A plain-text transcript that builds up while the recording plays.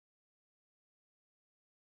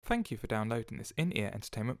Thank you for downloading this in-ear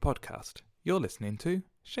entertainment podcast. You're listening to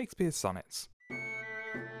Shakespeare's Sonnets.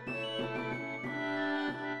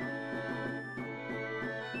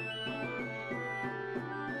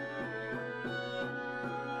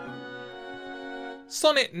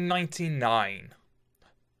 Sonnet 99.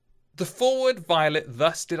 The forward violet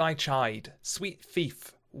thus did I chide, sweet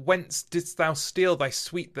thief, whence didst thou steal thy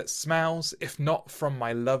sweet that smells, if not from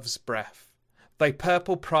my love's breath? Thy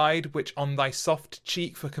purple pride, which on thy soft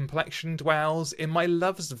cheek for complexion dwells, in my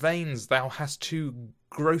love's veins thou hast too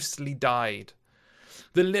grossly dyed.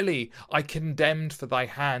 The lily I condemned for thy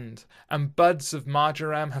hand, and buds of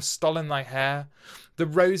marjoram have stolen thy hair. The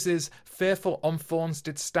roses fearful on thorns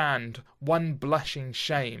did stand, one blushing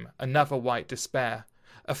shame, another white despair.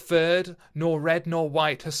 A third, nor red nor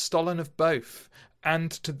white, has stolen of both, and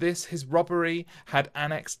to this his robbery had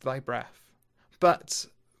annexed thy breath. But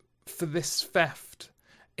for this theft,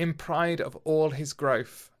 in pride of all his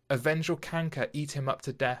growth, a vengeful canker eat him up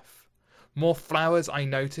to death. More flowers I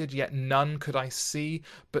noted, yet none could I see,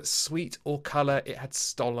 but sweet or colour it had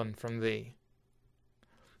stolen from thee.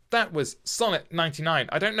 That was Sonnet 99.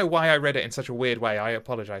 I don't know why I read it in such a weird way. I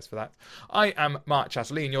apologise for that. I am Mark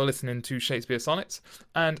Chatterley, and you're listening to Shakespeare Sonnets,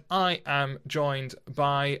 and I am joined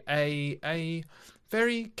by a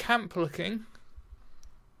very camp-looking...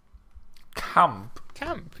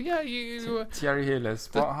 Camp, yeah, you... Thierry Hillis.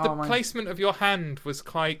 The placement of your hand was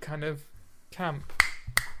quite kind of camp.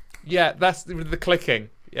 Yeah, that's the clicking.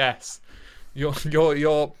 Yes,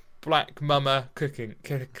 your black mama clicking.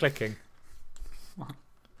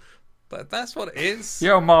 That's what it is.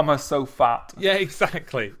 Your mama's so fat. Yeah,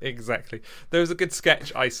 exactly. There was a good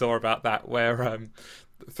sketch I saw about that where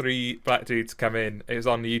three black dudes come in, it was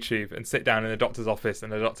on YouTube, and sit down in the doctor's office,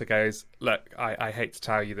 and the doctor goes, look, I hate to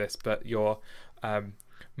tell you this, but your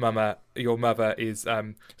mother is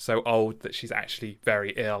so old that she's actually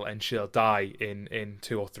very ill and she'll die in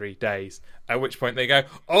 2 or 3 days. At which point they go,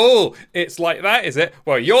 oh, it's like that, is it?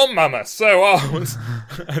 Well, your mama's so old.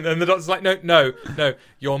 And then the doctor's like, no,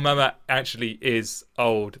 your mama actually is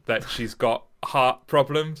old, that she's got heart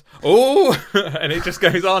problems. Oh, and it just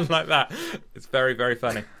goes on like that. It's very, very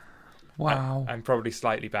funny. Wow. And probably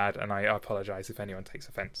slightly bad, and I apologise if anyone takes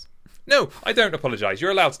offence. No, I don't apologise.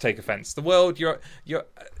 You're allowed to take offence. The world,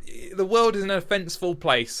 the world is an offenseful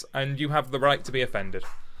place, and you have the right to be offended.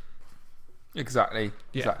 Exactly.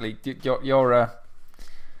 Yeah.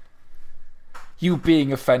 You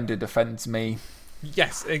being offended offends me.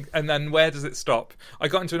 Yes, and then where does it stop? I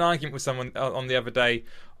got into an argument with someone on the other day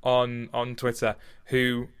on Twitter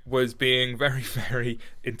who was being very, very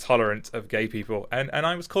intolerant of gay people, and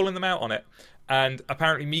I was calling them out on it. And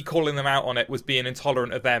apparently me calling them out on it was being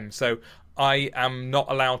intolerant of them. So I am not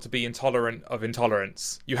allowed to be intolerant of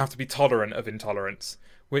intolerance. You have to be tolerant of intolerance,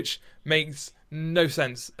 which makes no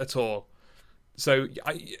sense at all. So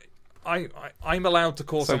I'm allowed to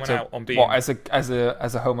call someone out on being... What, as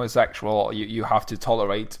a homosexual, you have to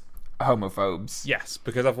tolerate homophobes? Yes,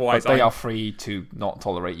 because otherwise... But they are free to not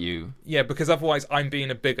tolerate you. Yeah, because otherwise I'm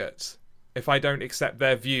being a bigot. If I don't accept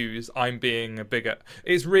their views, I'm being a bigot.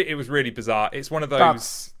 It was really bizarre. It's one of those...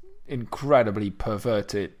 That's incredibly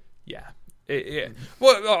perverted. Yeah.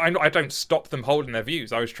 Well, I don't stop them holding their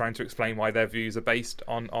views. I was trying to explain why their views are based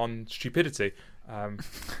on stupidity.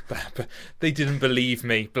 But they didn't believe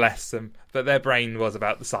me, bless them. But their brain was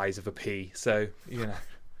about the size of a pea, so, you know.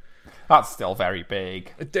 That's still very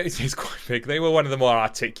big. It is quite big. They were one of the more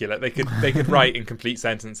articulate. They could write in complete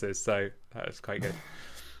sentences, so that was quite good.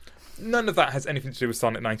 None of that has anything to do with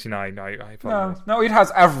Sonnet 99. I apologize. No, it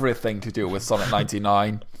has everything to do with Sonnet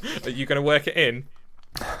 99. Are you going to work it in?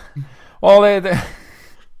 Well,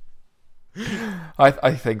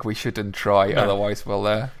 I think we shouldn't try. No. Otherwise,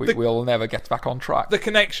 we'll never get back on track. The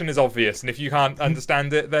connection is obvious, and if you can't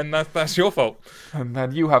understand it, then that's your fault. And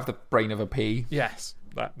then you have the brain of a pea. Yes,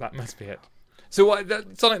 that must be it. So,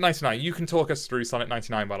 Sonnet 99. You can talk us through Sonnet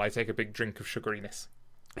 99 while I take a big drink of sugariness.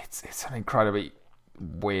 It's an incredibly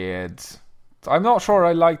weird... I'm not sure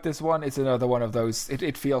I like this one. It's another one of those...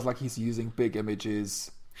 It feels like he's using big images.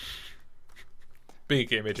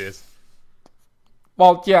 Big images.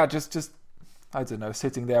 Well, yeah, just I don't know,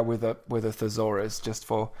 sitting there with a thesaurus just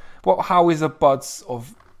for... How is a buds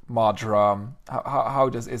of marjoram?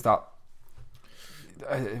 Is that...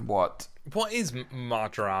 what? What is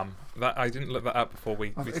marjoram? That I didn't look that up before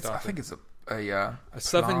we started. I think it's a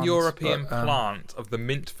southern plant, European plant of the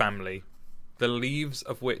mint family, the leaves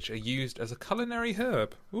of which are used as a culinary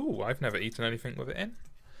herb. Ooh, I've never eaten anything with it in.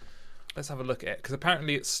 Let's have a look at it, because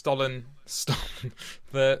apparently it's stolen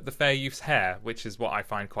the fair youth's hair, which is what I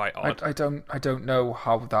find quite odd. I don't know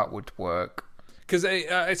how that would work. Because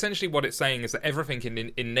essentially what it's saying is that everything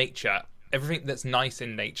in nature, everything that's nice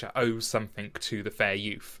in nature owes something to the fair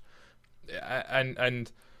youth.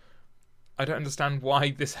 And I don't understand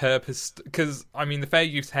why this herb has... Because, I mean, the fair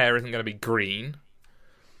youth's hair isn't going to be green.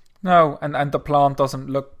 No, and the plant doesn't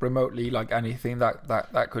look remotely like anything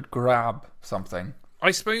that could grab something.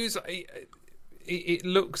 I suppose it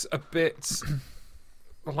looks a bit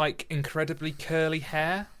like incredibly curly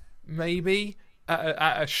hair, maybe,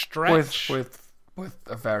 at a stretch. With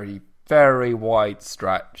a very, very wide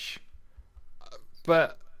stretch.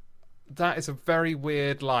 But that is a very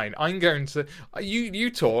weird line. I'm going to...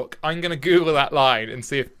 You talk, I'm going to Google that line and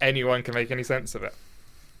see if anyone can make any sense of it.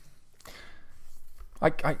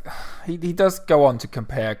 He does go on to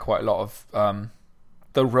compare quite a lot of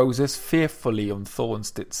the roses fearfully on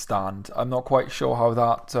thorns did stand. I'm not quite sure how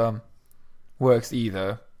that works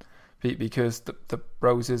either, because the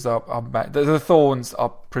roses are the thorns are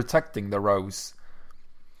protecting the rose.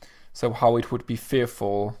 So how it would be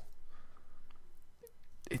fearful?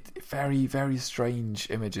 Very, very strange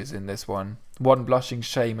images in this one. One blushing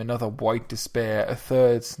shame, another white despair, a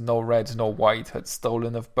third nor red nor white had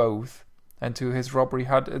stolen of both, and to his robbery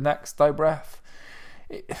had annexed thy breath.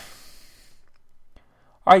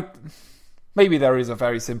 Maybe there is a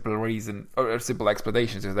very simple reason or a simple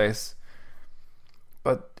explanation to this,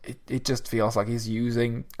 but it just feels like he's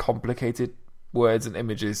using complicated words and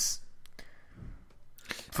images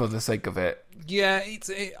for the sake of it. Yeah,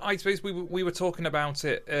 I suppose we were talking about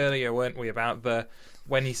it earlier, weren't we? About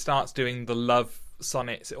when he starts doing the love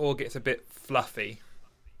sonnets, it all gets a bit fluffy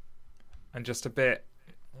and just a bit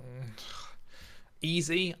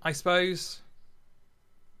easy, I suppose.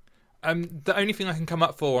 The only thing I can come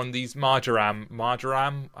up for on these Marjoram,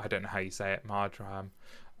 I don't know how you say it, Marjoram,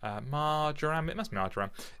 it must be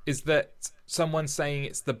Marjoram, is that someone's saying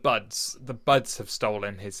it's the buds. The buds have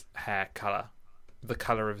stolen his hair colour. The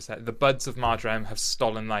colour of his hair. The buds of Marjoram have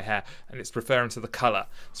stolen thy hair, and it's referring to the colour.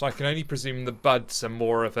 So I can only presume the buds are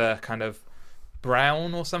more of a kind of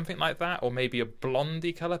brown or something like that, or maybe a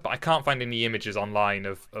blondie colour, but I can't find any images online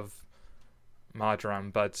of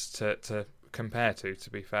Marjoram buds to compare to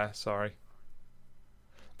be fair, sorry.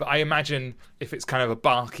 But I imagine if it's kind of a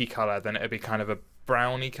barky colour, then it'd be kind of a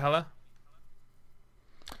browny colour.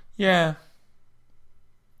 Yeah.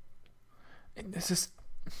 This is...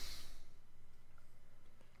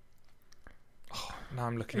 Now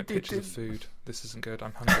I'm looking at pictures of food. This isn't good.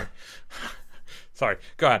 I'm hungry. Sorry.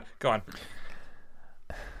 Go on.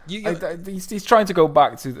 He's trying to go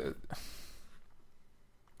back to the...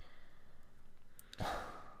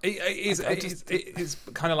 It's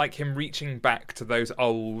kind of like him reaching back to those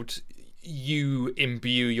old you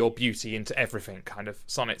imbue your beauty into everything kind of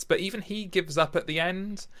sonnets. But even he gives up at the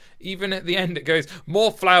end. Even at the end it goes,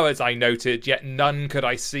 more flowers I noted, yet none could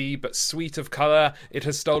I see, but sweet of colour it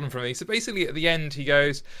has stolen from me. So basically at the end he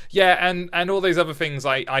goes, yeah, and all those other things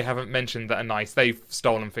I haven't mentioned that are nice, they've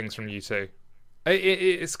stolen things from you too.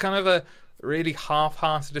 It's kind of a really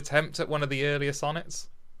half-hearted attempt at one of the earlier sonnets.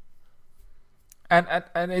 And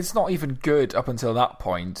it's not even good up until that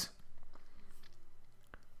point.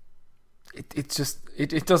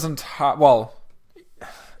 It doesn't have... Well,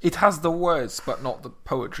 it has the words, but not the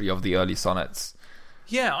poetry of the early sonnets.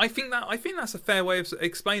 Yeah, I think that's a fair way of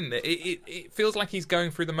explaining it. It feels like he's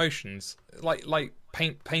going through the motions, like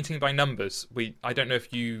painting by numbers. I don't know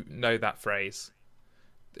if you know that phrase.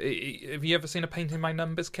 Have you ever seen a painting by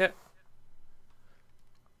numbers, Kit?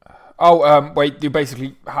 Wait, you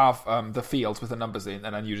basically have the fields with the numbers in,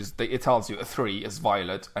 and then it tells you a 3 is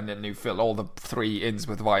violet, and then you fill all the 3 ins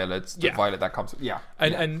with violets. The violet that comes,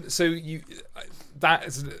 and so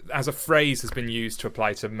that as a phrase has been used to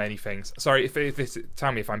apply to many things. Sorry if this,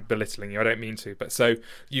 tell me if I'm belittling you. I don't mean to, but so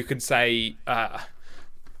you can say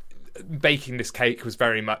baking this cake was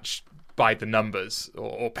very much by the numbers,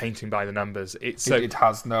 or painting by the numbers. It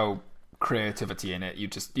has no creativity in it. You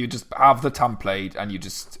just have the template, and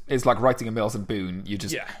it's like writing a Mills and Boon. You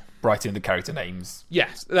just write in the character names,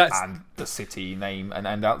 and the city name,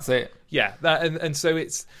 and that's it. Yeah, and so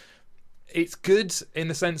it's good in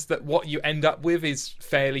the sense that what you end up with is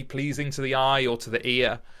fairly pleasing to the eye or to the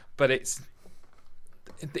ear, but it's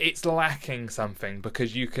lacking something,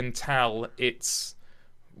 because you can tell it's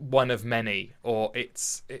one of many, or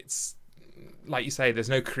it's like you say, there's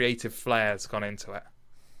no creative flair that's gone into it.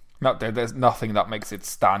 No, there's nothing that makes it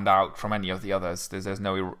stand out from any of the others. There's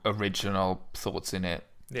no original thoughts in it.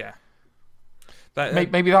 Yeah.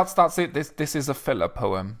 Maybe that's it. This is a filler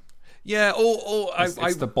poem. Yeah,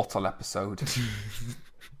 it's the bottle episode.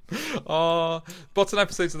 Bottle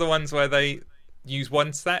episodes are the ones where they use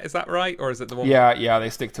one set. Is that right, or is it the one? Yeah, they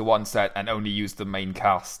stick to one set and only use the main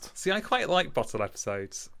cast. See, I quite like bottle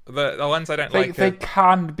episodes. The ones I don't They like. they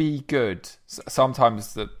can be good.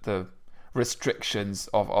 Sometimes the restrictions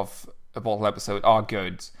of a bottle episode are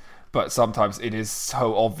good, but sometimes it is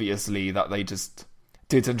so obviously that they just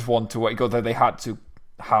didn't want to wait. Although they had to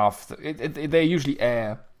have they usually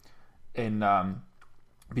air in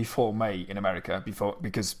before May in America,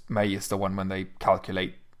 because May is the one when they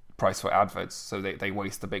calculate price for adverts, so they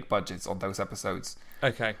waste the big budgets on those episodes.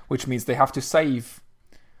 Okay. Which means they have to save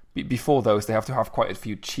before those. They have to have quite a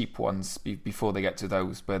few cheap ones before they get to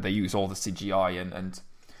those where they use all the CGI and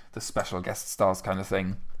the special guest stars kind of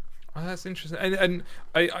thing. Oh, that's interesting. And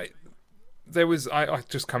I there was I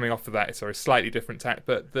just coming off of that. Sorry, slightly different tack,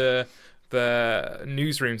 but the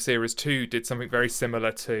Newsroom Series 2 did something very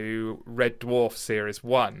similar to Red Dwarf Series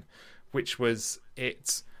 1, which was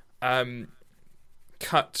it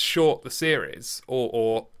cut short the series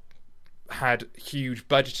or had huge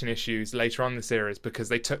budgeting issues later on in the series because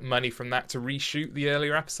they took money from that to reshoot the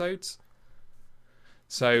earlier episodes.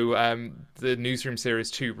 So the Newsroom Series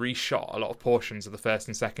 2 reshot a lot of portions of the first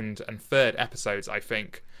and second and third episodes, I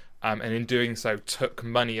think, and in doing so took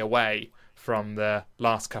money away from the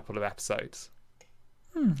last couple of episodes.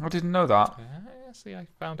 I didn't know that. See, I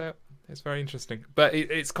found out. It's very interesting. But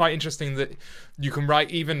it's quite interesting that you can write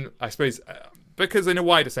even, I suppose, because in a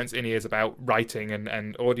wider sense, INI is about writing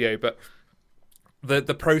and audio, but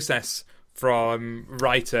the process from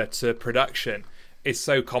writer to production is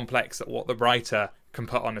so complex that what the writer can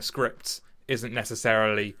put on a script isn't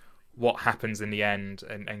necessarily what happens in the end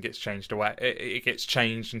and gets changed away. It gets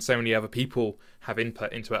changed, and so many other people have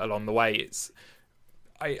input into it along the way.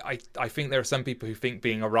 I think there are some people who think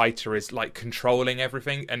being a writer is like controlling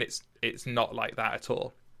everything, and it's not like that at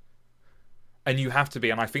all. And you have to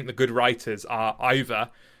be, and I think the good writers are either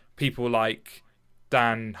people like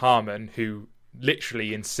Dan Harmon, who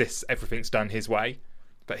literally insists everything's done his way,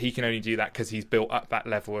 but he can only do that because he's built up that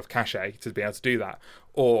level of cachet to be able to do that,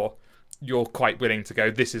 or you're quite willing to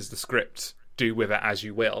go, this is the script, do with it as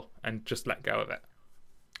you will, and just let go of it.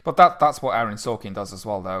 But that's what Aaron Sorkin does as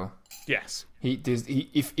well, though. Yes.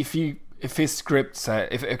 If his script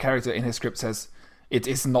if a character in his script says it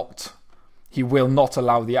is not, he will not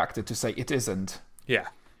allow the actor to say it isn't. Yeah.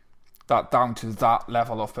 That down to that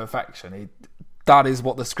level of perfection. That is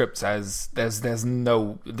what the script says. There's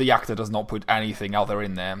no, the actor does not put anything other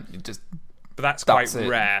in there. But that's quite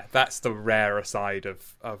rare. That's the rarer side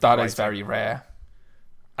of that writing. is very rare.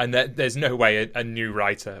 And there's no way a new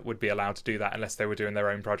writer would be allowed to do that unless they were doing their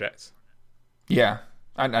own projects. Yeah.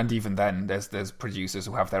 And even then, there's producers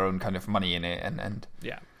who have their own kind of money in it, and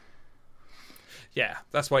yeah.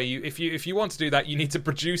 That's why if you want to do that, you need to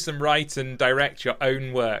produce and write and direct your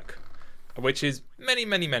own work, which is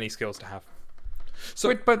many skills to have.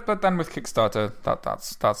 So, but then with Kickstarter,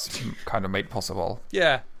 that's kind of made possible.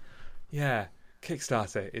 Yeah.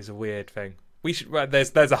 Kickstarter is a weird thing. We should. Well,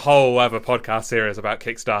 there's a whole other podcast series about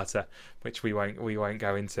Kickstarter, which we won't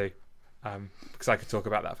go into. Because I could talk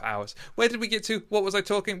about that for hours. Where did we get to? What was I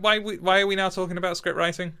talking? Why are we now talking about script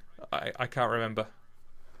writing? I can't remember.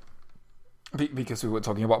 Because we were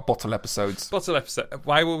talking about bottle episodes. Bottle episode.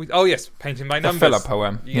 Why were we? Oh yes, painting by numbers. The filler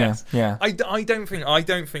poem. Yes. Yeah. I don't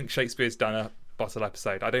think Shakespeare's done a bottle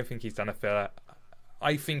episode. I don't think he's done a filler.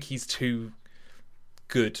 I think he's too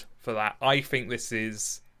good for that. I think this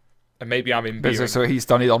is, and maybe I'm imbuing. So he's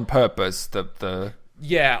done it on purpose. The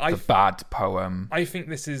bad poem. I think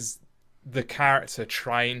this is the character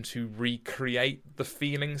trying to recreate the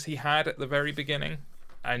feelings he had at the very beginning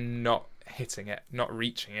and not hitting it, not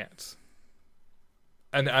reaching it.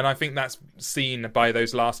 And I think that's seen by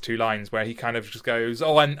those last two lines where he kind of just goes,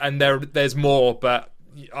 oh, and there's more, but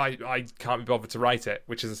I can't be bothered to write it,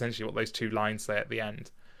 which is essentially what those two lines say at the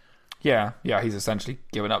end. Yeah, he's essentially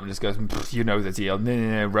given up and just goes, you know the deal,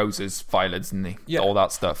 roses, violets, and all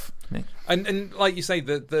that stuff. And like you say,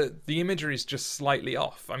 the imagery is just slightly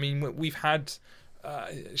off. I mean, we've had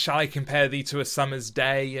shall I compare thee to a summer's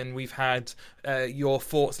day, and we've had your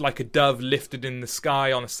thoughts like a dove lifted in the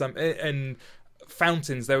sky on a summer, and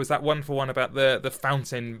fountains. There was that one for one about the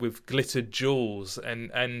fountain with glittered jewels,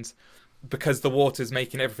 and because the water's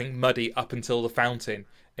making everything muddy up until the fountain,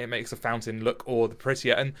 it makes the fountain look all the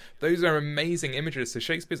prettier. And those are amazing images. So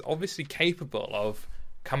Shakespeare's obviously capable of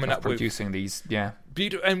coming up producing with these,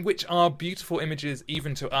 beautiful, and which are beautiful images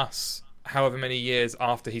even to us. However many years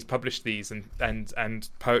after he's published these and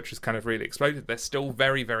poetry's kind of really exploded, they're still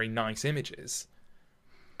very, very nice images.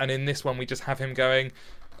 And in this one, we just have him going,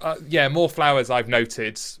 more flowers I've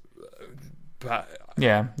noted, but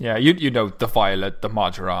you know the violet, the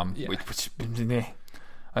marjoram, which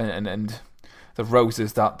and the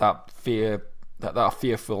roses that are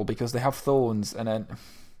fearful because they have thorns, and then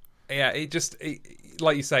yeah,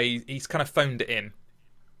 like you say, he's kind of phoned it in,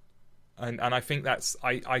 and I think that's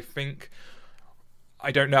I think.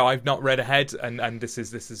 I don't know. I've not read ahead, and this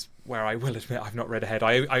is where I will admit I've not read ahead.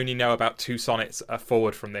 I only know about 2 sonnets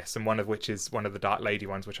forward from this, and one of which is one of the Dark Lady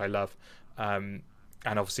ones, which I love. And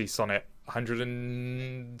obviously sonnet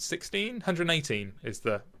 116, 118 is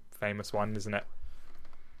the famous one, isn't it?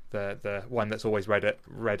 The one that's always read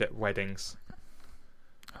at weddings.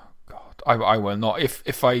 Oh God, I will not.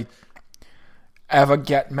 If I ever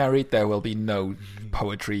get married, there will be no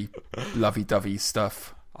poetry, lovey-dovey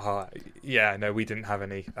stuff. Yeah, no, we didn't have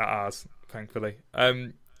any at ours, thankfully.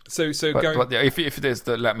 But if it is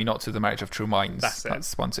the Let Me Not to the Marriage of True Minds,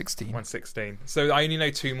 that's 116. 116. So I only know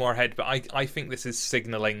 2 more ahead, but I think this is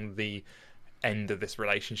signalling the end of this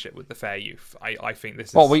relationship with the Fair Youth. I think this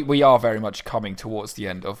is... Well, we are very much coming towards the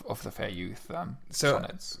end of the Fair Youth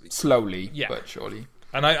sonnets. Slowly, yeah. But surely.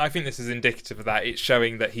 And I think this is indicative of that. It's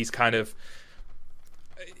showing that he's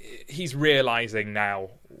realising now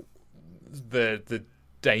the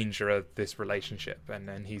danger of this relationship, and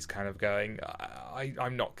then he's kind of going,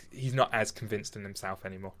 he's not as convinced in himself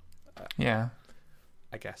anymore. Yeah,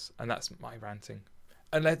 I guess. And that's my ranting.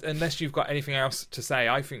 Unless you've got anything else to say,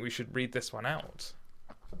 I think we should read this one out.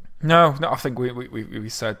 No, I think we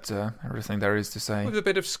said everything there is to say. With a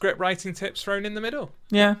bit of script writing tips thrown in the middle.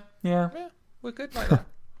 Yeah, we're good like that.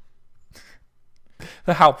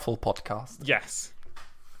 The helpful podcast. Yes.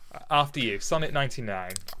 After you, Sonnet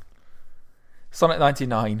 99. Sonnet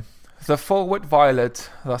 99. The forward violet,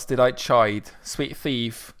 thus did I chide, sweet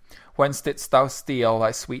thief, whence didst thou steal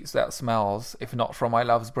thy sweets that smells, if not from my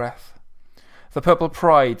love's breath? The purple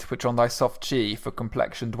pride, which on thy soft cheek for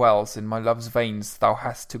complexion dwells, in my love's veins thou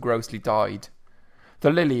hast too grossly dyed.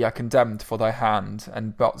 The lily I condemned for thy hand,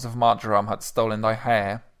 and spots of marjoram had stolen thy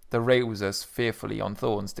hair, the roses fearfully on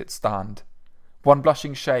thorns did stand. One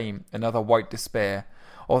blushing shame, another white despair,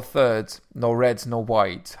 or third, nor red nor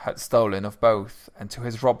white, had stolen of both, and to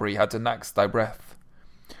his robbery had annexed thy breath.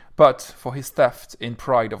 But for his theft, in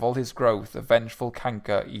pride of all his growth, a vengeful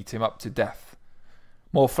canker eat him up to death.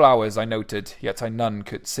 More flowers I noted, yet I none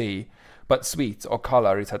could see, but sweet or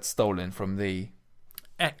colour it had stolen from thee.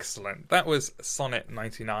 Excellent. That was Sonnet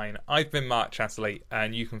 99. I've been Mark Chatterley,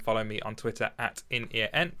 and you can follow me on Twitter at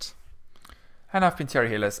InEarEnt. And I've been Terry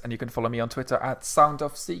Hillis, and you can follow me on Twitter at Sound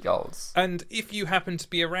of Seagulls. And if you happen to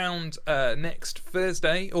be around next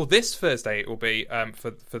Thursday, or this Thursday it will be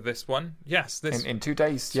for this one. Yes, this in 2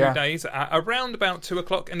 days. 2 days, around about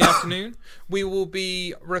 2:00 in the afternoon, we will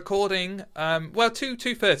be recording.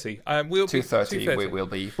 2:30.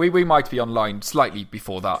 2:30. We might be online slightly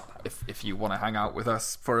before that if you want to hang out with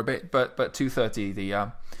us for a bit. But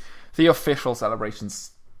 2:30 the official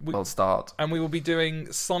celebrations will start. And we will be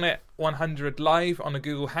doing Sonnet 100 live on a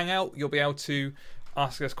Google Hangout. You'll be able to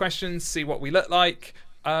ask us questions, see what we look like.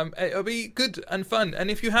 It'll be good and fun. And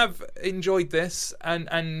if you have enjoyed this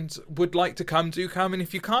and would like to come, do come. And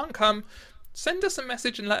if you can't come, send us a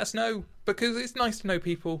message and let us know, because it's nice to know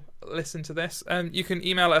people listen to this. You can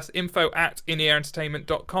email us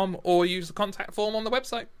info@inearentertainment.com or use the contact form on the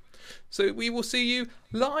website. So we will see you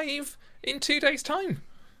live in 2 days' time.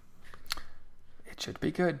 It should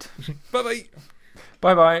be good. Bye-bye.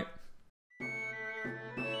 Bye-bye.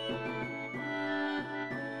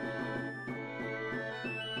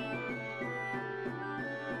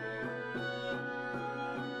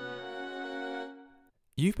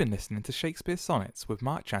 You've been listening to Shakespeare Sonnets with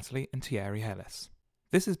Mark Chatterley and Thierry Hillis.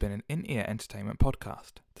 This has been an In-Ear Entertainment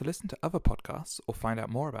podcast. To listen to other podcasts or find out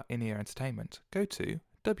more about In-Ear Entertainment, go to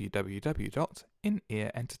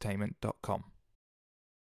www.inearentertainment.com.